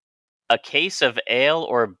 a case of ale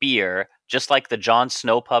or beer, just like the John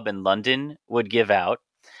Snow pub in London would give out,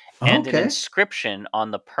 and an Okay. inscription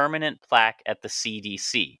on the permanent plaque at the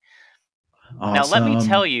CDC. Now, let me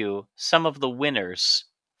tell Awesome. you some of the winners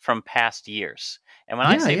from past years. And when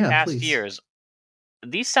I Yeah, say yeah, past please. years,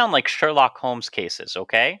 these sound like Sherlock Holmes cases,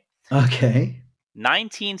 okay? Okay.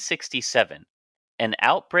 1967, an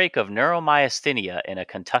outbreak of neuromyasthenia in a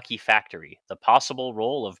Kentucky factory, the possible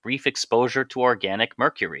role of brief exposure to organic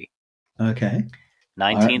mercury. Okay. All right.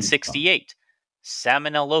 1968,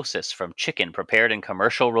 salmonellosis from chicken prepared in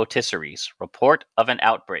commercial rotisseries, report of an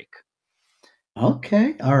outbreak.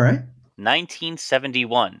 Okay. All right.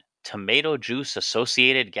 1971, tomato juice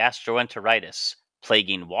associated gastroenteritis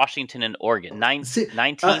plaguing Washington and Oregon. See, uh,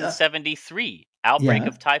 1973, outbreak yeah.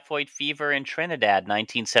 of typhoid fever in Trinidad.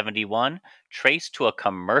 1971, traced to a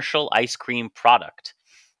commercial ice cream product.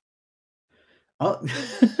 Oh,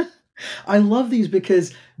 I love these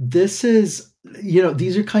because this is,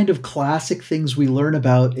 these are kind of classic things we learn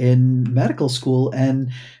about in medical school.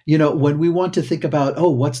 And, when we want to think about, oh,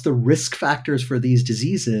 what's the risk factors for these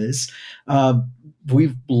diseases? Uh,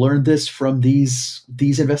 we've learned this from these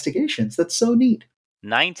investigations. That's so neat.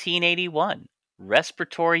 1981,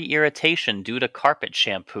 respiratory irritation due to carpet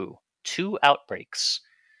shampoo. 2 outbreaks.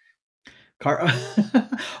 Car-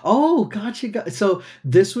 oh, gotcha. So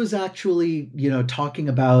this was actually, talking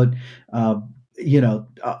about,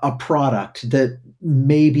 a product that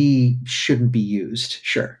maybe shouldn't be used.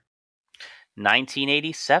 Sure.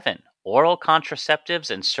 1987, oral contraceptives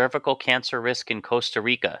and cervical cancer risk in Costa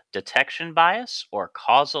Rica. Detection bias or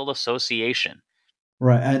causal association?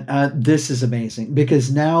 Right. And this is amazing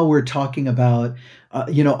because now we're talking about,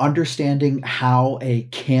 understanding how a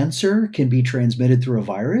cancer can be transmitted through a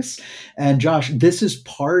virus. And Josh, this is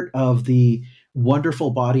part of the wonderful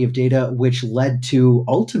body of data which led to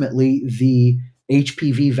ultimately the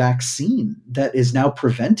HPV vaccine that is now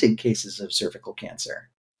preventing cases of cervical cancer.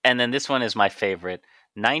 And then this one is my favorite.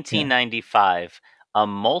 Yeah. 1995, a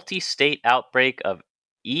multi state outbreak of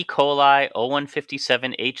E. coli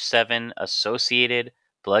O157H7 associated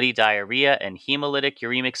bloody diarrhea and hemolytic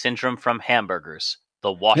uremic syndrome from hamburgers.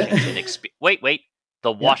 The Washington wait,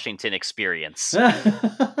 the Yeah. Washington experience.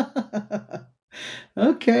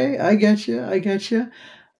 Okay, I get you. I get you.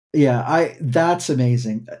 Yeah, I that's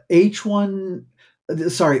amazing. H1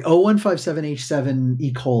 sorry, O157H7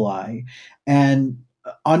 E. coli and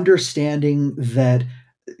understanding that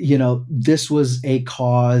this was a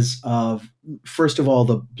cause of first of all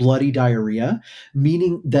the bloody diarrhea,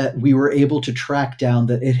 meaning that we were able to track down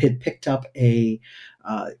that it had picked up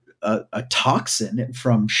uh, a toxin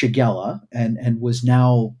from Shigella and was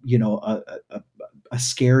now a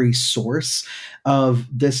scary source of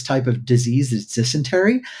this type of disease is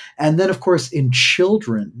dysentery. And then, of course, in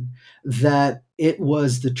children, that it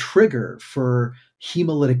was the trigger for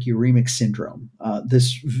hemolytic uremic syndrome,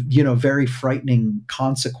 this, very frightening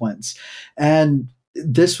consequence. And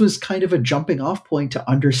this was kind of a jumping off point to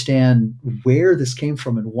understand where this came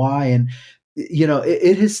from and why. And,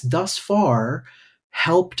 it has thus far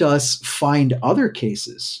helped us find other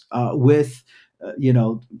cases with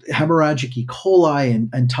hemorrhagic E. coli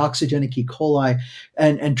and toxigenic E. coli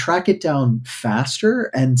and track it down faster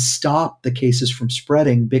and stop the cases from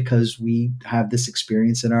spreading because we have this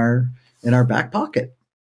experience in our back pocket.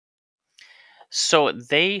 So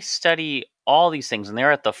they study all these things and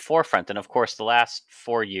they're at the forefront. And of course, the last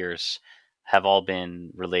 4 years have all been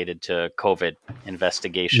related to COVID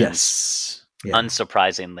investigations, Yes. Yeah.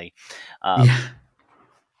 unsurprisingly. Uh, Yeah.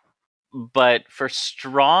 but for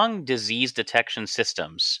strong disease detection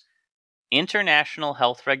systems, international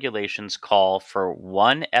health regulations call for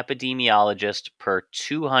 1 epidemiologist per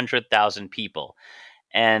 200,000 people.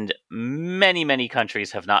 And many, many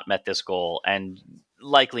countries have not met this goal and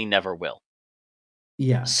likely never will.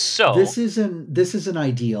 Yeah, So, this is an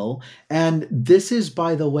ideal, and this is,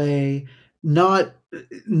 by the way, not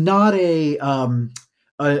not a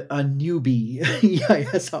newbie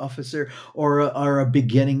EIS officer or a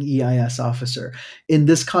beginning EIS officer. In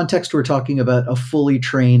this context, we're talking about a fully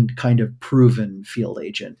trained, kind of proven field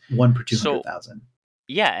agent, one per two hundred so thousand.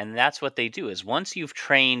 yeah, and that's what they do is once you've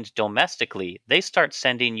trained domestically, they start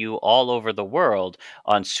sending you all over the world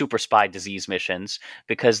on super spy disease missions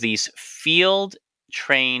because these field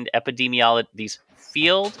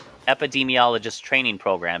epidemiologist training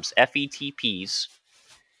programs, FETPs,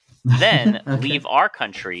 then Okay. leave our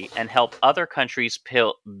country and help other countries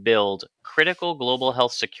build critical global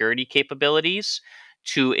health security capabilities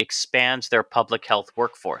to expand their public health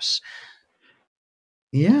workforce.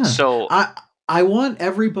 Yeah. So, I I want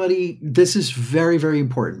everybody, this is very, very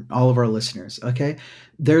important, all of our listeners, okay?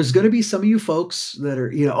 There's going to be some of you folks that are,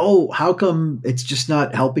 oh, how come it's just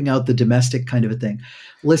not helping out the domestic kind of a thing?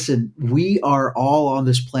 Listen, we are all on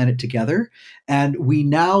this planet together, and we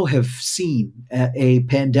now have seen a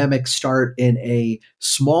pandemic start in a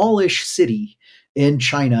smallish city in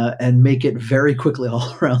China and make it very quickly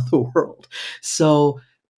all around the world. So,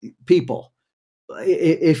 people,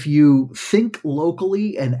 if you think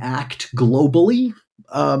locally and act globally,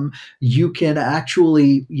 you can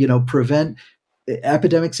actually, prevent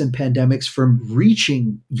epidemics and pandemics from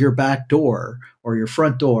reaching your back door or your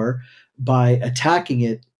front door by attacking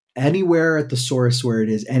it anywhere at the source where it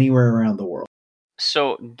is, anywhere around the world.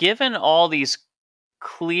 So, given all these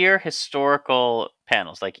clear historical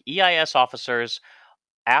panels, like EIS officers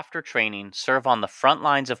after training serve on the front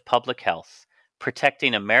lines of public health,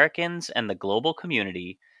 protecting Americans and the global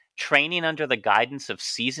community, training under the guidance of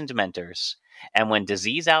seasoned mentors. And when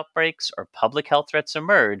disease outbreaks or public health threats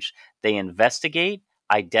emerge, they investigate,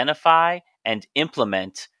 identify, and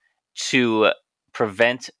implement to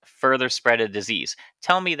prevent further spread of disease.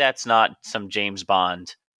 Tell me that's not some James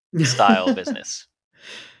Bond style business.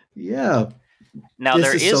 Yeah. Now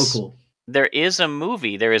This is so cool. there is a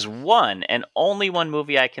movie, there is one and only one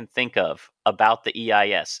movie I can think of about the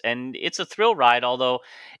EIS, and it's a thrill ride, although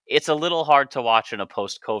it's a little hard to watch in a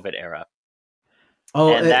post-COVID era.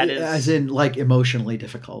 Oh, And that as is in like emotionally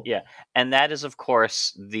difficult. yeah, and that is of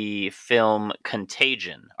course the film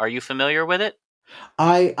Contagion. Are you familiar with it?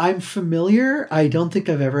 I'm familiar. I don't think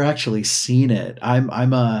I've ever actually seen it. I'm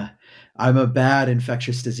a bad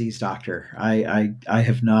infectious disease doctor. I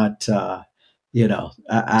have not So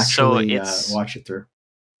actually watched it through.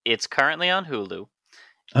 it's currently on Hulu.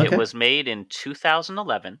 It Okay. was made in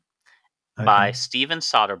 2011 by Okay. Steven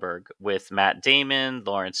Soderbergh with Matt Damon,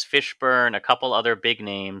 Lawrence Fishburne, a couple other big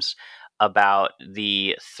names about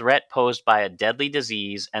the threat posed by a deadly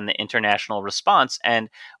disease and the international response. And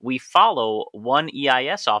we follow one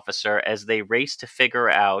EIS officer as they race to figure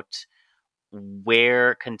out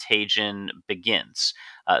where contagion begins.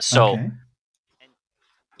 So Okay.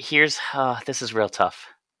 here's this is real tough.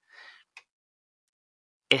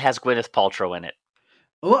 It has Gwyneth Paltrow in it.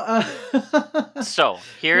 Well, So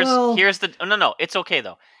well, here's the no, it's okay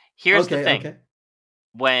though. Here's the okay. thing. Okay.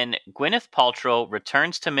 When Gwyneth Paltrow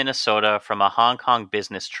returns to Minnesota from a Hong Kong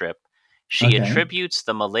business trip, she Okay. attributes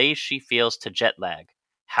the malaise she feels to jet lag.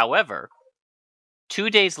 However, 2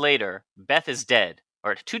 days later, Beth is dead,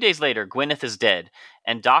 or 2 days later, Gwyneth is dead,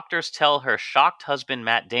 and doctors tell her shocked husband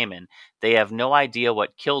Matt Damon they have no idea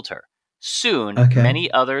what killed her. Soon, Okay.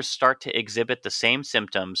 many others start to exhibit the same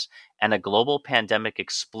symptoms, and a global pandemic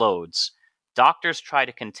explodes. Doctors try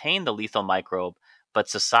to contain the lethal microbe, but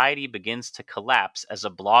society begins to collapse as a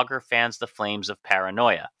blogger fans the flames of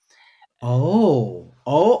paranoia. Oh.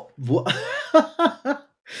 Oh.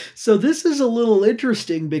 So this is a little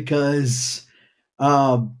interesting because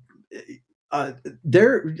um,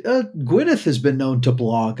 Gwyneth has been known to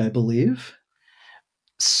blog, I believe.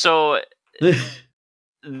 So,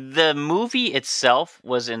 the movie itself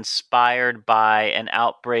was inspired by an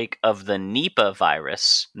outbreak of the Nipah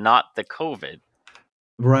virus, not the COVID.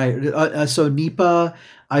 Right. So Nipah,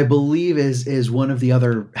 I believe, is one of the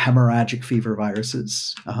other hemorrhagic fever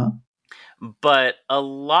viruses. Uh-huh. But a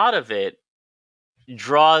lot of it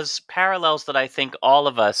draws parallels that I think all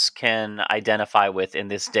of us can identify with in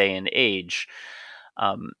this day and age.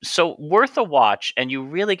 So worth a watch, and you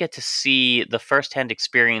really get to see the firsthand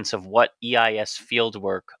experience of what EIS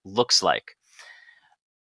fieldwork looks like.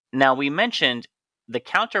 Now, we mentioned the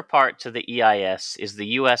counterpart to the EIS is the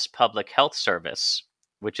U.S. Public Health Service,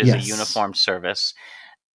 which is a Yes. uniformed service.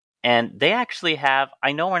 And they actually have,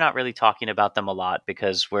 I know we're not really talking about them a lot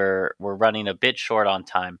because we're running a bit short on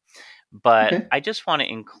time, but Okay. I just want to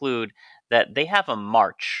include that they have a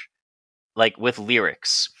march, like with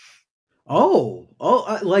lyrics.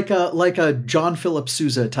 Like a John Philip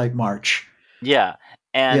Sousa type march. Yeah.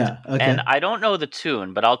 And Yeah. and Okay. I don't know the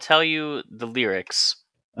tune, but I'll tell you the lyrics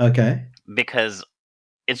Okay. because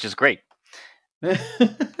it's just great. Are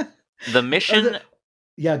The mission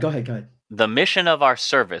yeah. Go ahead. Go ahead. The mission of our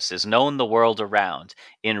service is known the world around.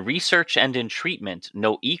 In research and in treatment,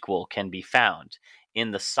 no equal can be found.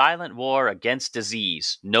 In the silent war against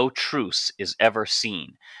disease, no truce is ever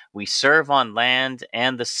seen. We serve on land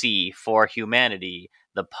and the sea for humanity,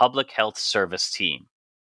 the Public Health Service team.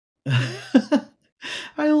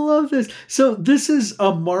 I love this. So this is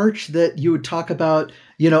a march that you would talk about,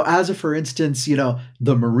 as a for instance,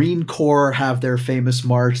 the Marine Corps have their famous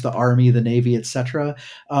march, the Army, the Navy, etc.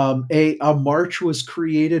 A march was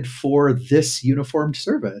created for this uniformed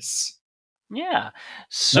service. Yeah.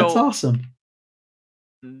 That's So awesome.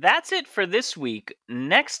 That's it for this week.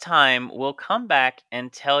 Next time, we'll come back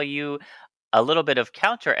and tell you a little bit of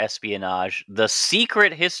counter espionage, the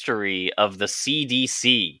secret history of the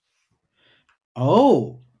CDC.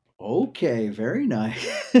 Oh, okay. Very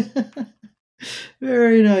nice.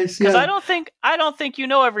 Very nice. Because Yeah. I don't think you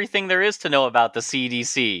know everything there is to know about the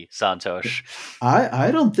CDC, Santosh.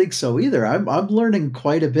 I don't think so either. I'm learning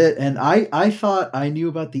quite a bit, and I thought I knew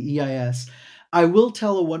about the EIS. I will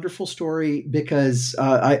tell a wonderful story because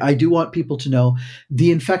I do want people to know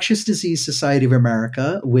the Infectious Disease Society of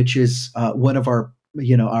America, which is one of our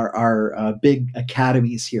our big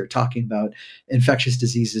academies here talking about infectious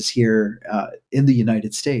diseases here in the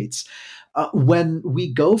United States. When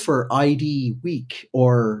we go for ID week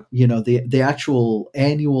or the actual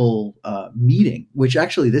annual meeting, which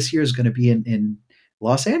actually this year is going to be in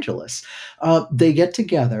Los Angeles, they get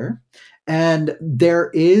together and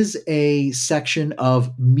there is a section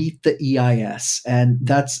of Meet the EIS, and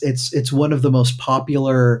it's one of the most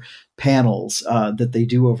popular panels that they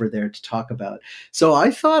do over there to talk about. So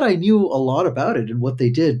I thought I knew a lot about it and what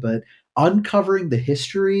they did, but uncovering the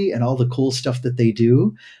history and all the cool stuff that they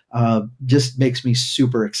do just makes me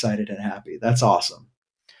super excited and happy. That's awesome.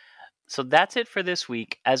 So that's it for this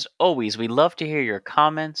week. As always, we love to hear your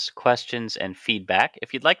comments, questions, and feedback.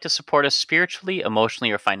 If you'd like to support us spiritually,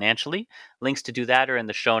 emotionally, or financially, links to do that are in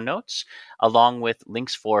the show notes, along with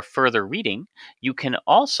links for further reading. You can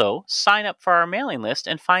also sign up for our mailing list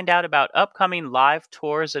and find out about upcoming live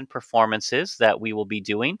tours and performances that we will be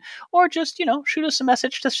doing, or just, shoot us a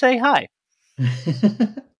message to say hi.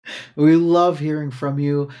 We love hearing from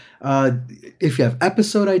you. If you have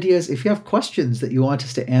episode ideas, if you have questions that you want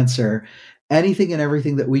us to answer, anything and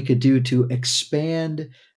everything that we could do to expand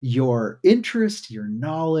your interest, your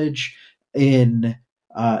knowledge in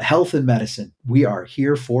health and medicine, we are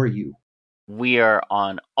here for you. We are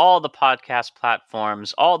on all the podcast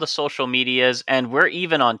platforms, all the social medias, and we're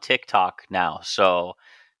even on TikTok now. So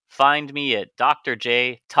find me at Dr.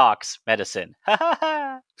 J Talks Medicine.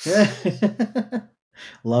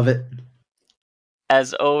 Love it.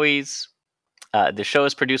 As always, the show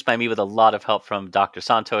is produced by me with a lot of help from Dr.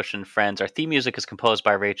 Santosh and friends. Our theme music is composed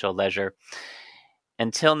by Rachel Leisure.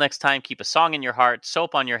 Until next time, keep a song in your heart,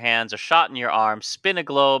 soap on your hands, a shot in your arm, spin a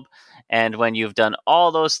globe, and when you've done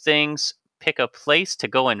all those things, pick a place to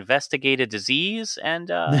go investigate a disease, and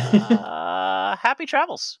happy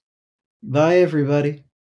travels. Bye, everybody.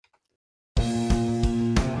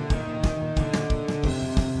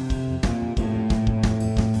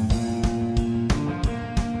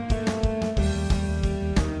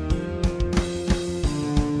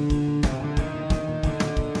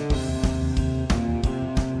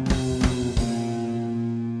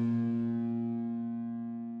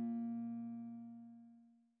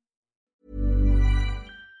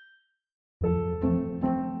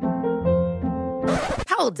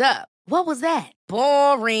 Hold up. What was that?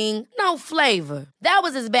 Boring. No flavor. That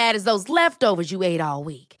was as bad as those leftovers you ate all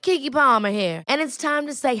week. Keke Palmer here. And it's time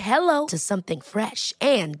to say hello to something fresh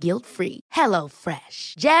and guilt-free. Hello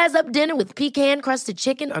Fresh. Jazz up dinner with pecan-crusted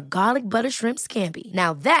chicken or garlic butter shrimp scampi.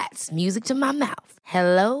 Now that's music to my mouth.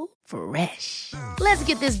 Hello Fresh. Let's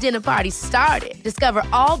get this dinner party started. Discover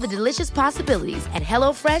all the delicious possibilities at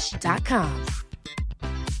HelloFresh.com.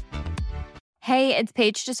 Hey, it's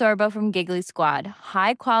Paige DeSorbo from Giggly Squad.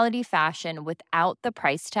 High quality fashion without the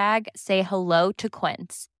price tag. Say hello to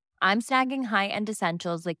Quince. I'm snagging high-end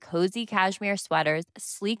essentials like cozy cashmere sweaters,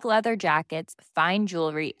 sleek leather jackets, fine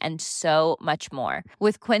jewelry, and so much more.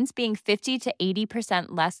 With Quince being 50 to 80%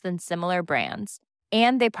 less than similar brands.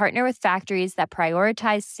 And they partner with factories that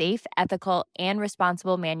prioritize safe, ethical, and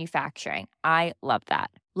responsible manufacturing. I love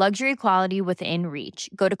that. Luxury quality within reach.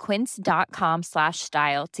 Go to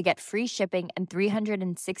quince.com/style to get free shipping and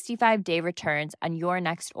 365-day returns on your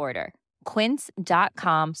next order.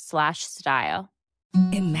 Quince.com/style.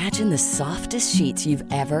 Imagine the softest sheets you've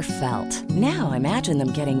ever felt. Now imagine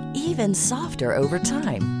them getting even softer over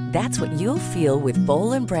time. That's what you'll feel with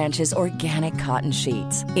Boll & Branch's organic cotton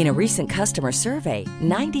sheets. In a recent customer survey,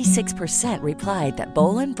 96% replied that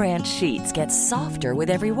Boll & Branch sheets get softer with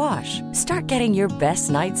every wash. Start getting your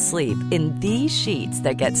best night's sleep in these sheets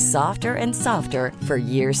that get softer and softer for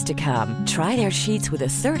years to come. Try their sheets with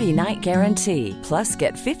a 30-night guarantee. Plus,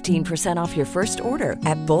 get 15% off your first order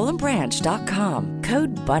at bollandbranch.com.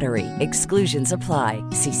 Code BUTTERY. Exclusions apply.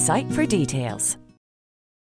 See site for details.